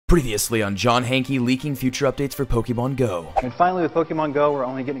Previously on John Hanke leaking future updates for Pokemon Go. And finally with Pokemon Go, we're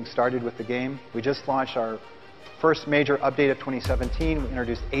only getting started with the game. We just launched our first major update of 2017. We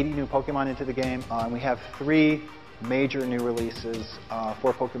introduced 80 new Pokemon into the game. And we have 3 major new releases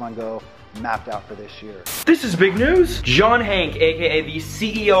for Pokemon Go mapped out for this year. This is big news. John Hanke, aka the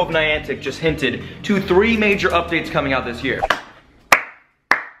CEO of Niantic, just hinted to 3 major updates coming out this year.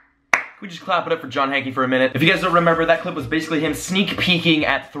 We just clap it up for John Hanke for a minute. If you guys don't remember, that clip was basically him sneak peeking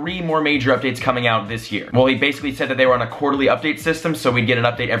at 3 more major updates coming out this year. Well, he basically said that they were on a quarterly update system, so we'd get an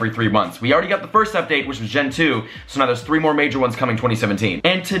update every 3 months. We already got the first update, which was Gen 2, so now there's 3 more major ones coming 2017.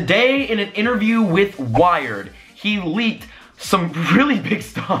 And today, in an interview with Wired, he leaked some really big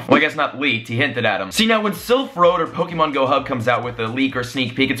stuff. Well, I guess not leaked, he hinted at them. See, now when Sylph Road or Pokemon Go Hub comes out with a leak or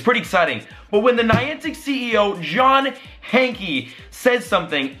sneak peek, it's pretty exciting. But when the Niantic CEO, John Hanke, says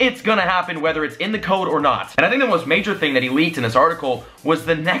something, it's gonna happen whether it's in the code or not. And I think the most major thing that he leaked in this article was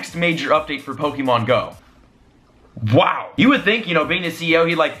the next major update for Pokemon Go. Wow. You would think, you know, being the CEO,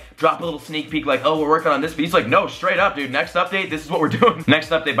 he'd like drop a little sneak peek like, oh, we're working on this, but he's like, no, straight up, dude, next update, this is what we're doing. Next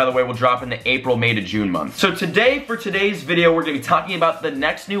update, by the way, will drop in the April, May to June month. So today, for today's video, we're gonna be talking about the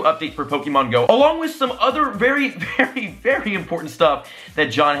next new update for Pokemon Go, along with some other very important stuff that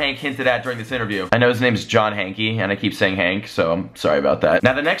John Hanke hinted at during this interview. I know his name is John Hanke, and I keep saying Hank, so I'm sorry about that.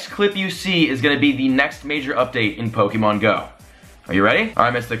 Now, the next clip you see is gonna be the next major update in Pokemon Go. Are you ready? All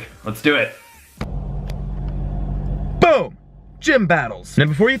right, Mystic, let's do it. Boom! Gym battles. Now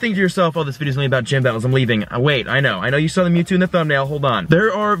before you think to yourself, oh, this video's only about gym battles, I'm leaving. Wait, I know you saw the Mewtwo in the thumbnail, hold on.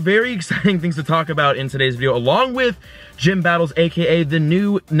 There are very exciting things to talk about in today's video, along with gym battles, aka the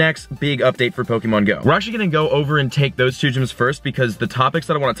new next big update for Pokemon Go. We're actually gonna go over and take those 2 gyms first because the topics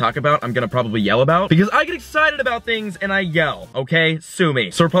that I wanna talk about, I'm gonna probably yell about. Because I get excited about things and I yell, okay? Sue me.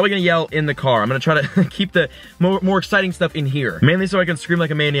 So we're probably gonna yell in the car. I'm gonna try to keep the more exciting stuff in here. Mainly so I can scream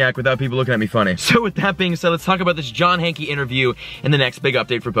like a maniac without people looking at me funny. So with that being said, let's talk about this John Hanke interview and the next big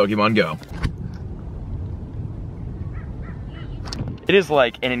update for Pokemon Go. It is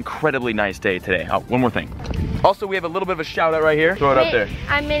like an incredibly nice day today. Oh, one more thing. Also, we have a little bit of a shout out right here. Throw it up there.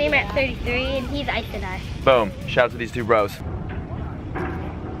 I'm Minimat33 and he's Ice. Boom. Shout out to these 2 bros.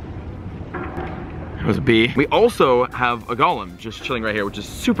 It was a B. We also have a golem just chilling right here, which is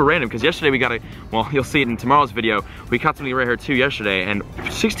super random because yesterday we got well, you'll see it in tomorrow's video. We caught something right here too yesterday, and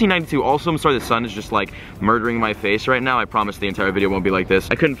 1692 also, I'm sorry the sun is just like murdering my face right now. I promise the entire video won't be like this.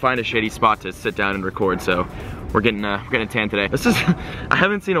 I couldn't find a shady spot to sit down and record, so we're getting a tan today. This is, I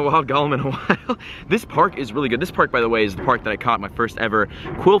haven't seen a wild golem in a while. This park is really good. This park, by the way, is the park that I caught my first ever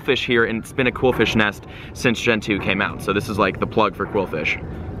quillfish here, and it's been a quillfish nest since Gen 2 came out. So this is like the plug for quillfish.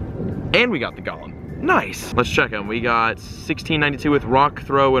 And we got the golem. Nice. Let's check them. We got 1692 with Rock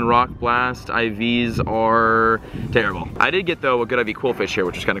Throw and Rock Blast. IVs are terrible. I did get, though, a good IV Quillfish here,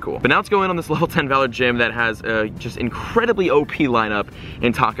 which is kind of cool. But now let's go in on this level 10 Valor gym that has a just incredibly OP lineup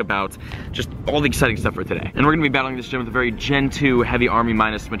and talk about just all the exciting stuff for today. And we're going to be battling this gym with a very Gen 2 heavy army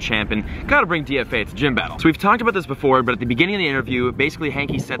minus Machamp, and gotta bring DFA to gym battle. So we've talked about this before, but at the beginning of the interview, basically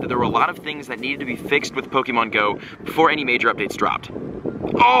Hanke said that there were a lot of things that needed to be fixed with Pokemon Go before any major updates dropped.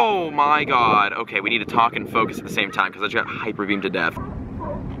 Oh my god. Okay, we need to talk and focus at the same time because I just got hyper beamed to death.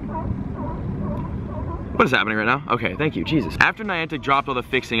 What is happening right now? Okay, thank you, Jesus. After Niantic dropped all the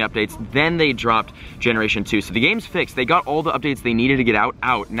fixing updates, then they dropped Generation 2. So the game's fixed. They got all the updates they needed to get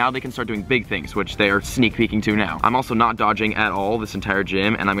out. Now they can start doing big things, which they are sneak peeking to now. I'm also not dodging at all this entire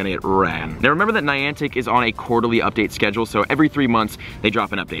gym, and I'm gonna get ran. Now remember that Niantic is on a quarterly update schedule, so every 3 months they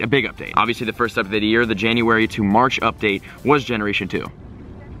drop an update, a big update. Obviously the first update of the year, the January to March update, was Generation 2.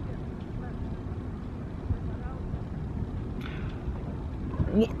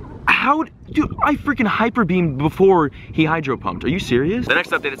 How, dude, I freaking hyper beamed before he hydro pumped. Are you serious? The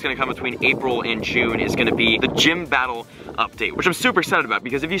next update that's gonna come between April and June is gonna be the gym battle update, which I'm super excited about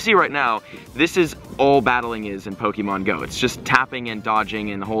because if you see right now, this is all battling is in Pokemon Go. It's just tapping and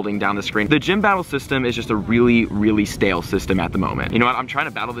dodging and holding down the screen. The gym battle system is just a really stale system at the moment. You know what? I'm trying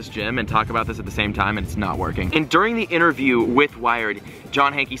to battle this gym and talk about this at the same time and it's not working. And during the interview with Wired,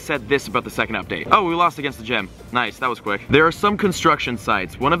 John Hanke said this about the second update. Oh, we lost against the gym. Nice, that was quick. There are some construction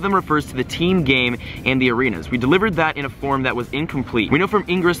sites. One of them refers to the team game and the arenas. We delivered that in a form that was incomplete. We know from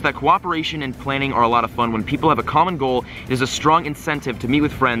Ingress that cooperation and planning are a lot of fun when people have a common goal. It is a strong incentive to meet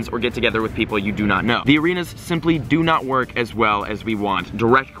with friends or get together with people you do not know. The arenas simply do not work as well as we want.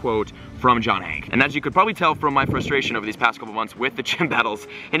 Direct quote from John Hanke. And as you could probably tell from my frustration over these past couple months with the gym battles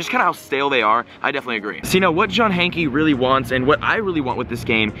and just kind of how stale they are, I definitely agree. See, now what John Hanke really wants and what I really want with this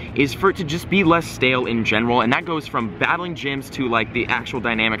game is for it to just be less stale in general, and that goes from battling gyms to like the actual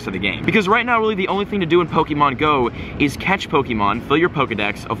dynamics of the game. Because right now, really the only thing to do in Pokemon Go is catch Pokemon, fill your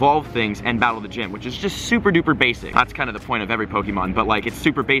Pokedex, evolve things, and battle the gym, which is just super duper basic. That's kind of the point of every Pokemon, but like it's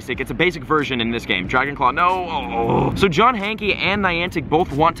super basic. It's a basic version in this game. Dragon Claw, no. Oh. So John Hanke and Niantic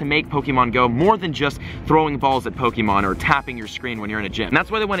both want to make Pokemon Go more than just throwing balls at Pokemon or tapping your screen when you're in a gym. And that's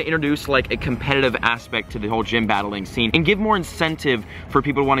why they want to introduce like a competitive aspect to the whole gym battling scene and give more incentive for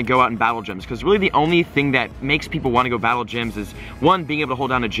people to want to go out and battle gyms, because really the only thing that makes people want to go battle gyms is one, being able to hold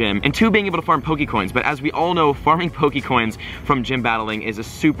down a gym, and two, being able to farm Pokecoins. But as we all know, farming Pokecoins from gym battling is a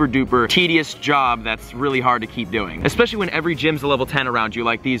super duper tedious job that's really hard to keep doing, especially when every gym's a level 10 around you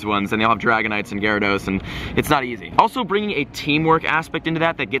like these ones, and they all have Dragonites and Gyarados, and it's not easy. Also, bringing a teamwork aspect into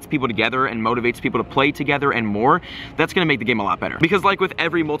that gets people together and motivates people to play together and more, that's gonna make the game a lot better. Because like with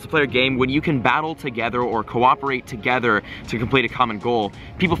every multiplayer game, when you can battle together or cooperate together to complete a common goal,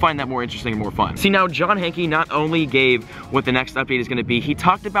 people find that more interesting and more fun. See, now John Hanke not only gave what the next update is gonna be, he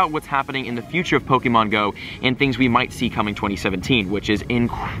talked about what's happening in the future of Pokemon Go and things we might see coming 2017, which is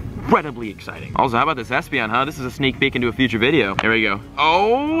incredibly exciting. Also, how about this Espeon, huh? This is a sneak peek into a future video. There we go.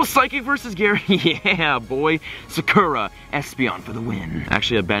 Oh, Psychic versus Gary. Yeah, boy. Sakura, Espeon for the win.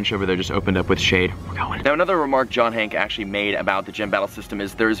 Actually, a bench over there just opened up with shade. We're going. Now, another remark John Hanke actually made about the gym battle system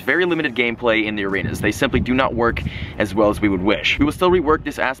is there's very limited gameplay in the arenas. They simply do not work as well as we would wish. We will still rework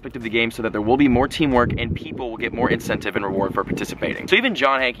this aspect of the game so that there will be more teamwork and people will get more incentive and reward for participating. So even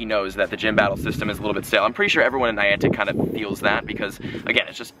John Hanke knows that the gym battle system is a little bit stale. I'm pretty sure everyone in Niantic kind of feels that because, again,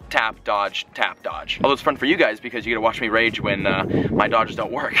 it's just tap, dodge, tap, dodge. Although it's fun for you guys because you get to watch me rage when my dodges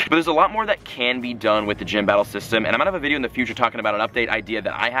don't work. But there's a lot more that can be done with the gym battle system, and I'm gonna have a video in the future talking about an update idea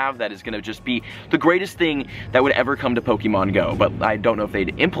that I have that is gonna just be the greatest thing that would ever come to Pokemon Go, but I don't know if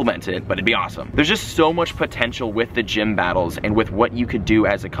they'd implement it, but it'd be awesome. There's just so much potential with the gym battles and with what you could do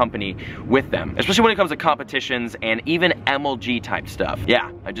as a company with them, especially when it comes to competitions and even MLG type stuff.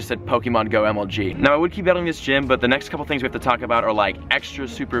 Yeah, I just said Pokemon Go MLG. Now, I would keep battling this gym, but the next couple things we have to talk about are like extra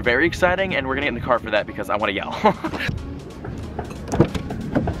super very exciting, and we're gonna get in the car for that because I wanna yell.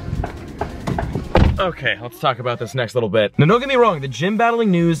 Okay, let's talk about this next little bit. Now, don't get me wrong, the gym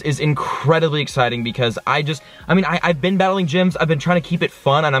battling news is incredibly exciting because I've been battling gyms, I've been trying to keep it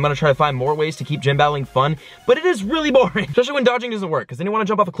fun, and I'm gonna try to find more ways to keep gym battling fun, but it is really boring, especially when dodging doesn't work, because then you wanna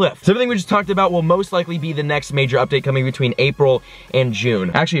jump off a cliff. So everything we just talked about will most likely be the next major update coming between April and June.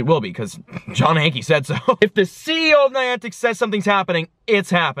 Actually, it will be, because John Hanke said so. If the CEO of Niantic says something's happening,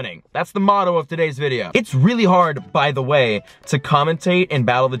 it's happening. That's the motto of today's video. It's really hard, by the way, to commentate and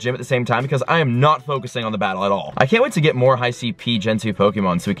battle the gym at the same time because I am not focusing on the battle at all. I can't wait to get more high CP Gen 2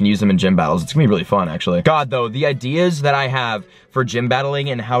 Pokemon so we can use them in gym battles. It's gonna be really fun, actually. God, though, the ideas that I have for gym battling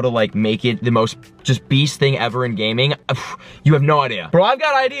and how to like make it the most just beast thing ever in gaming, you have no idea. Bro, I've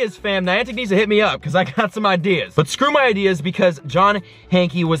got ideas, fam. Niantic needs to hit me up because I got some ideas. But screw my ideas because John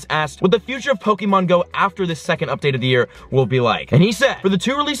Hanke was asked what the future of Pokemon Go after this second update of the year will be like. And he said, for the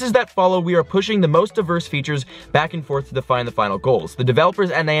 2 releases that follow, we are pushing the most diverse features back and forth to define the final goals. The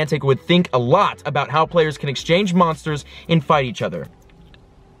developers at Niantic would think a lot about how players can exchange monsters and fight each other.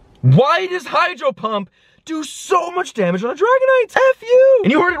 Why does Hydro Pump do so much damage on a Dragonite? F you!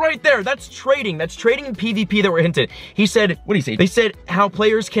 And you heard it right there. That's trading. That's trading in PvP that were hinted. He said, what did he say? They said how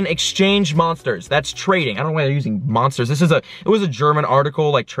players can exchange monsters. That's trading. I don't know why they're using monsters. It was a German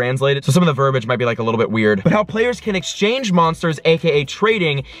article, like translated. So some of the verbiage might be like a little bit weird. But how players can exchange monsters, aka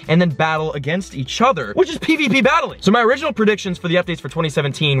trading, and then battle against each other, which is PvP battling. So my original predictions for the updates for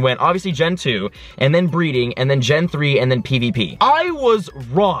 2017 went obviously Gen 2, and then breeding, and then Gen 3, and then PvP. I was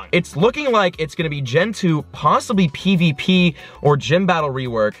wrong. It's looking like it's gonna be Gen 2, possibly PvP or gym battle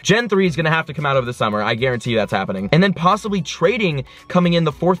rework. Gen 3 is gonna have to come out over the summer. I guarantee you that's happening. And then possibly trading coming in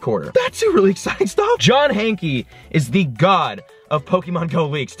the 4th quarter. That's some really exciting stuff. John Hanke is the god of Pokemon Go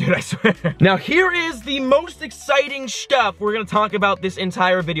leaks, dude, I swear. Now, here is the most exciting stuff we're gonna talk about this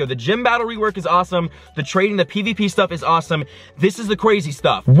entire video. The gym battle rework is awesome. The trading, the PvP stuff is awesome. This is the crazy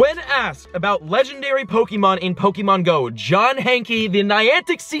stuff. When asked about legendary Pokemon in Pokemon Go, John Hanke, the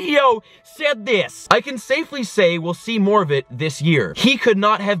Niantic CEO, said this: I can safely say we'll see more of it this year. He could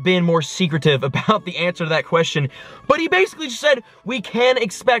not have been more secretive about the answer to that question, but he basically just said we can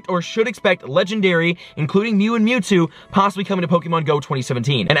expect or should expect legendary, including Mew and Mewtwo, possibly coming to Pokemon Go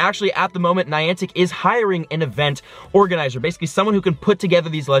 2017. And actually, at the moment, Niantic is hiring an event organizer, basically someone who can put together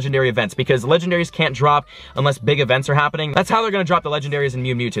these legendary events, because legendaries can't drop unless big events are happening. That's how they're gonna drop the legendaries in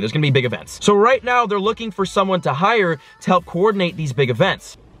Mew and Mewtwo. There's gonna be big events. So right now, they're looking for someone to hire to help coordinate these big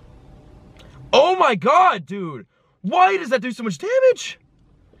events. Oh my god, dude! Why does that do so much damage?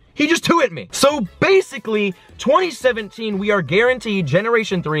 He just 2-hit me. So basically, 2017, we are guaranteed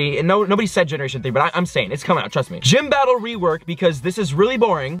Generation 3, and nobody said Generation 3, but I'm saying, it's coming out, trust me. Gym Battle rework, because this is really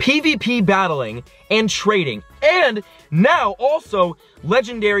boring, PvP battling, and trading, and now also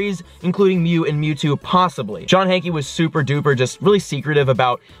Legendaries, including Mew and Mewtwo, possibly. John Hanke was super duper, just really secretive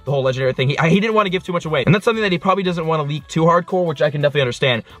about the whole Legendary thing. He didn't want to give too much away, and that's something that he probably doesn't want to leak too hardcore, which I can definitely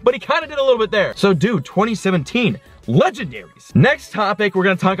understand, but he kind of did a little bit there. So dude, 2017, Legendaries. Next topic, we're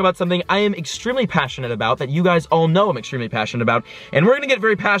gonna talk about something I am extremely passionate about, that you guys all know I'm extremely passionate about, and we're gonna get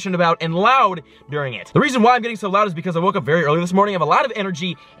very passionate about and loud during it. The reason why I'm getting so loud is because I woke up very early this morning, I have a lot of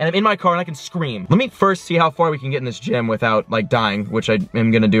energy, and I'm in my car and I can scream. Let me first see how far we can get in this gym without, like, dying, which I am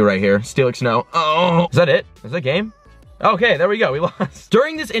gonna do right here. Steelix Snow. Oh, is that it? Is that game? Okay, there we go, we lost.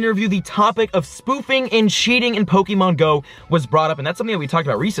 During this interview, the topic of spoofing and cheating in Pokemon Go was brought up, and that's something that we talked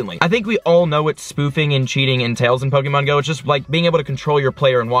about recently. I think we all know what spoofing and cheating entails in Pokemon Go. It's just like being able to control your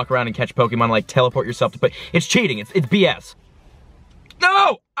player and walk around and catch Pokemon, like teleport yourself to play. It's cheating, it's BS.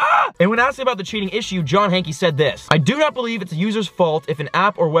 No! Ah! And when asked about the cheating issue, John Hanke said this: "I do not believe it's a user's fault if an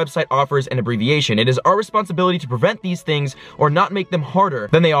app or website offers an abbreviation. It is our responsibility to prevent these things or not make them harder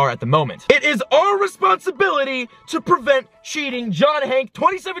than they are at the moment. It is our responsibility to prevent cheating." John Hanke,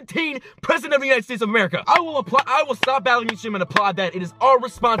 2017, President of the United States of America. I will stop battling each gym and applaud that. It is our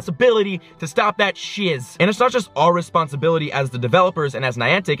responsibility to stop that shiz. And it's not just our responsibility as the developers and as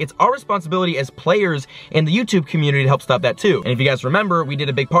Niantic, it's our responsibility as players and the YouTube community to help stop that too. And if you guys remember, we did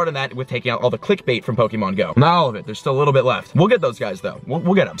a big part of that with taking out all the clickbait from Pokemon Go. Not all of it, there's still a little bit left. We'll get those guys though,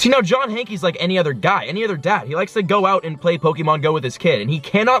 we'll get them. See, now John Hanke's like any other guy, any other dad. He likes to go out and play Pokemon Go with his kid, and he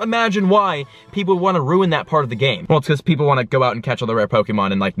cannot imagine why people want to ruin that part of the game. Well, it's because people want to go out and catch all the rare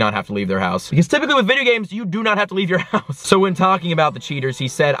Pokemon and like not have to leave their house. Because typically with video games, you do not have to leave your house. So when talking about the cheaters, he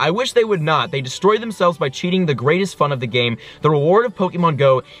said, "I wish they would not. They destroy themselves by cheating the greatest fun of the game. The reward of Pokemon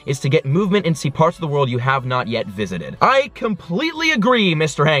Go is to get movement and see parts of the world you have not yet visited." I completely agree,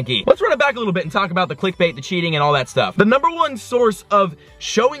 Mr. Hanke. Let's run it back a little bit and talk about the clickbait, the cheating, and all that stuff. The #1 source of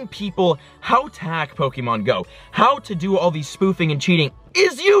showing people how to hack Pokemon Go, how to do all these spoofing and cheating,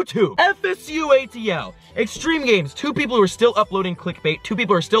 is YouTube. FSUATL. Extreme Games, 2 people who are still uploading clickbait, 2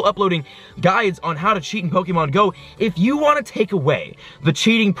 people who are still uploading guides on how to cheat in Pokemon Go. If you want to take away the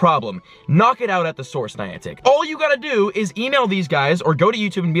cheating problem, knock it out at the source, Niantic. All you gotta do is email these guys or go to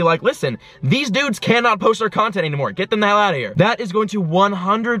YouTube and be like, "Listen, these dudes cannot post their content anymore. Get them the hell out of here." That is going to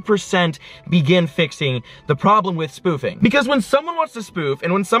 100% begin fixing the problem with spoofing. Because when someone wants to spoof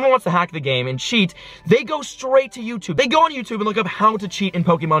and when someone wants to hack the game and cheat, they go straight to YouTube. They go on YouTube and look up how to cheat in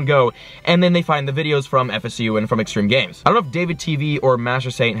Pokemon Go, and then they find the videos from FSU and from Extreme Games. I don't know if David TV or Master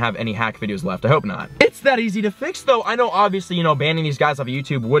Saint have any hack videos left. I hope not. It's that easy to fix though. I know obviously, you know, banning these guys off of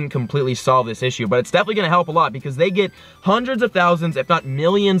YouTube wouldn't completely solve this issue, but it's definitely gonna help a lot because they get hundreds of thousands, if not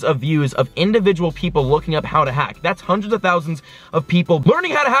millions of views of individual people looking up how to hack. That's hundreds of thousands of people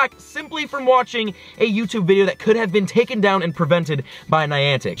learning how to hack simply from watching a YouTube video that could have been taken down and prevented by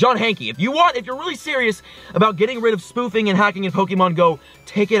Niantic. John Hanke, if you're really serious about getting rid of spoofing and hacking in Pokemon Go,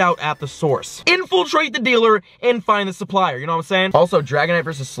 take it out at the source. Infiltrate the dealer and find the supplier, you know what I'm saying? Also, Dragonite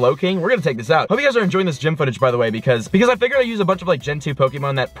versus Slowking, we're gonna take this out. Hope you guys are enjoying this gym footage, by the way, because I figured I'd use a bunch of like Gen 2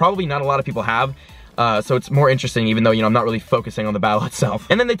 Pokemon that probably not a lot of people have. So it's more interesting, even though, you know, I'm not really focusing on the battle itself.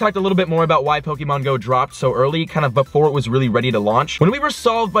 And then they talked a little bit more about why Pokemon Go dropped so early, kind of before it was really ready to launch. When we were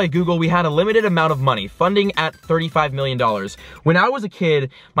solved by Google, we had a limited amount of money, funding at $35 million. When I was a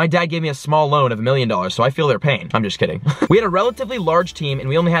kid, my dad gave me a small loan of $1 million, so I feel their pain. I'm just kidding. We had a relatively large team, and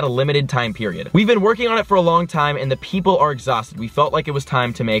we only had a limited time period. We've been working on it for a long time, and the people are exhausted. We felt like it was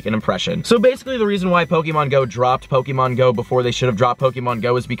time to make an impression. So basically, the reason why Pokemon Go dropped Pokemon Go before they should have dropped Pokemon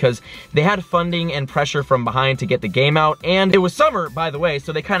Go is because they had funding and pressure from behind to get the game out, and it was summer, by the way,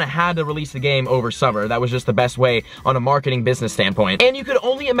 so they kind of had to release the game over summer. That was just the best way on a marketing business standpoint. And you could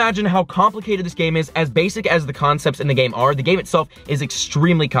only imagine how complicated this game is. As basic as the concepts in the game are, the game itself is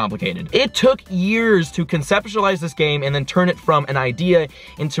extremely complicated. It took years to conceptualize this game and then turn it from an idea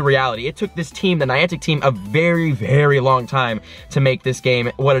into reality. It took this team, the Niantic team, a very, very long time to make this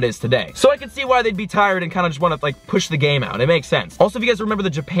game what it is today. So I could see why they'd be tired and kind of just want to like push the game out. It makes sense. Also, if you guys remember the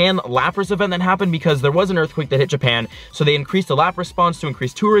Japan Lapras event that happened Japan because there was an earthquake that hit Japan, so they increased the lap response to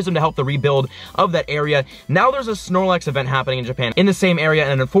increase tourism to help the rebuild of that area. Now there's a Snorlax event happening in Japan in the same area,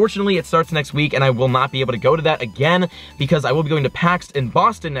 and unfortunately it starts next week, and I will not be able to go to that again because I will be going to PAX in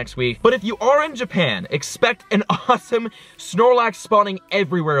Boston next week. But if you are in Japan, expect an awesome Snorlax spawning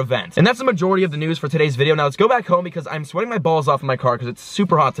everywhere event. And that's the majority of the news for today's video. Now let's go back home because I'm sweating my balls off in my car because it's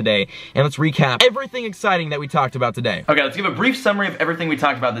super hot today, and let's recap everything exciting that we talked about today. Okay, let's give a brief summary of everything we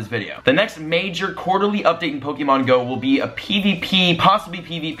talked about in this video. The next major quarterly update in Pokemon Go will be a PvP, possibly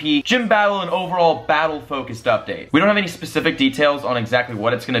PvP, gym battle, and overall battle-focused update. We don't have any specific details on exactly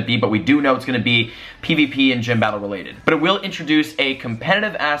what it's going to be, but we do know it's going to be PvP and gym battle related. But it will introduce a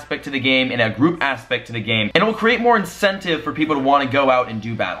competitive aspect to the game and a group aspect to the game, and it will create more incentive for people to want to go out and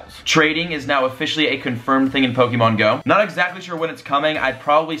do battles. Trading is now officially a confirmed thing in Pokemon Go. Not exactly sure when it's coming. I'd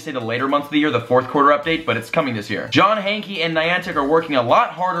probably say the later months of the year, the fourth quarter update, but it's coming this year. John Hanke and Niantic are working a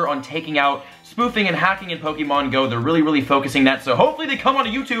lot harder on taking out spoofing and hacking in Pokemon Go. They're really focusing that, so hopefully they come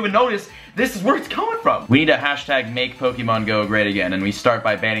onto YouTube and notice this is where it's coming from. We need to hashtag make Pokemon Go great again, and we start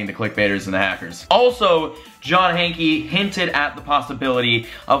by banning the clickbaiters and the hackers. Also, John Hanke hinted at the possibility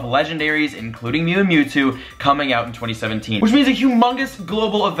of Legendaries, including Mew and Mewtwo, coming out in 2017, which means a humongous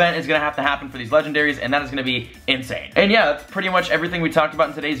global event is gonna have to happen for these Legendaries, and that is gonna be insane. And yeah, that's pretty much everything we talked about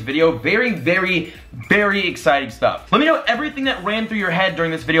in today's video. Very exciting stuff. Let me know everything that ran through your head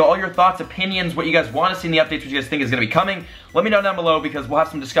during this video, all your thoughts, opinions, what you guys want to see in the updates, what you guys think is gonna be coming. Let me know down below because we'll have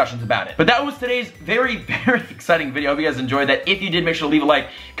some discussions about it. But that was today's very exciting video. I hope you guys enjoyed that. If you did, make sure to leave a like,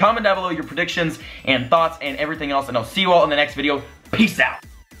 comment down below your predictions and thoughts and everything else, and I'll see you all in the next video. Peace out.